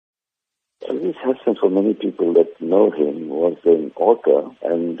Aziz Hassim, for many people that know him, was an author,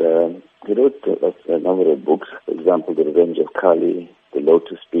 and he wrote a number of books. For example, The Revenge of Kali, The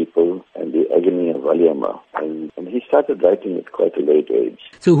Lotus People, and The Agony of Valliamma. And he started writing at quite a late age.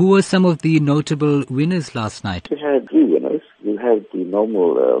 So who were some of the notable winners last night? We had three winners. We had the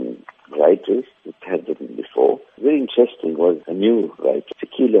normal writers that had written before. Very interesting was a new writer,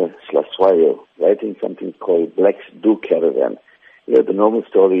 Tequila Slaswayo, writing something called Blacks Do Caravan. You know, the normal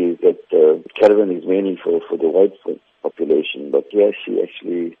story is that Caravan is mainly for the white population, but here she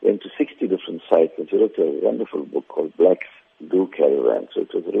actually went to 60 different sites, and she wrote a wonderful book called Blacks Do Caravan. So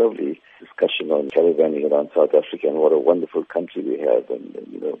it was a lovely discussion on caravanning around South Africa and what a wonderful country we have,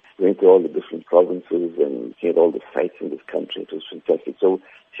 and went to all the different provinces and had all the sites in this country. It was fantastic. So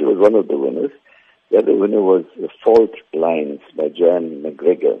she was one of the winners. The other winner was Fault Lines by Joanne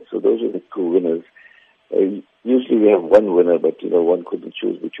McGregor. So those were the two winners. Usually we have one winner, but one couldn't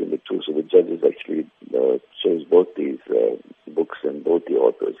choose between the two, so the judges actually chose both these books and both the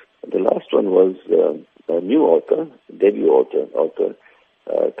authors. And the last one was a new author, debut author,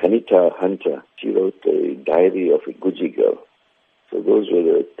 Kanita Hunter. She wrote a diary of a Guji girl. So those were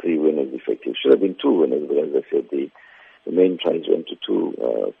the three winners, effective. Should have been two winners, but as I said, the main prize went to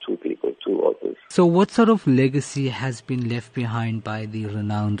two people, two authors. So what sort of legacy has been left behind by the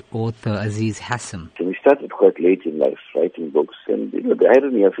renowned author Aziz Hassim? So he started quite late in life writing books, and the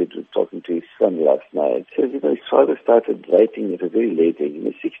irony of it was talking to his son last night. He says, his father started writing at a very late age, in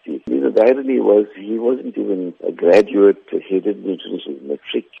his 60s. The irony was he wasn't even a graduate, he didn't finish his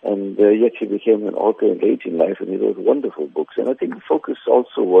matric, and yet he became an author late in life, and he wrote wonderful books. And I think the focus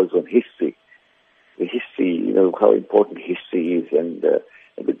also was on history. The history, how important history is, and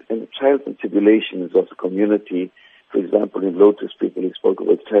the trials and tribulations of the community. For example, in Lotus People, he spoke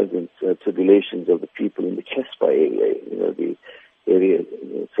about trials and tribulations of the people in the Casbah area, the area,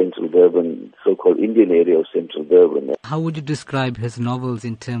 central Durban, so-called Indian area of central Durban. How would you describe his novels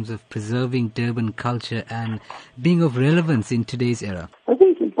in terms of preserving Durban culture and being of relevance in today's era? I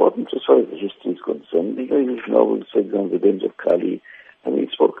think it's important as far as the history is concerned. His novels, for example, The Revenge of Kali, he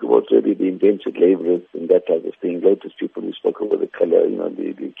spoke about really the indentured laborers and that type of thing. Lotus People, we spoke about the color,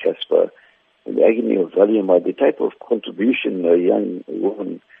 the Casbah, and the Agony of Valliamma, the type of contribution a young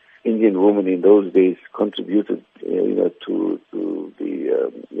woman, Indian woman in those days contributed, to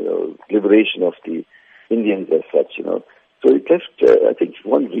the, liberation of the Indians as such, So it left, I think if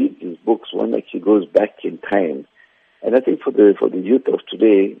one reads these books, one actually goes back in time. And I think for the youth of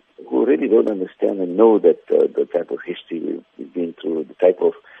today, who really don't understand and know that the type of history we've been through, the type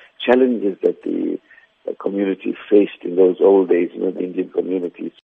of challenges that the community faced in those old days, the Indian communities.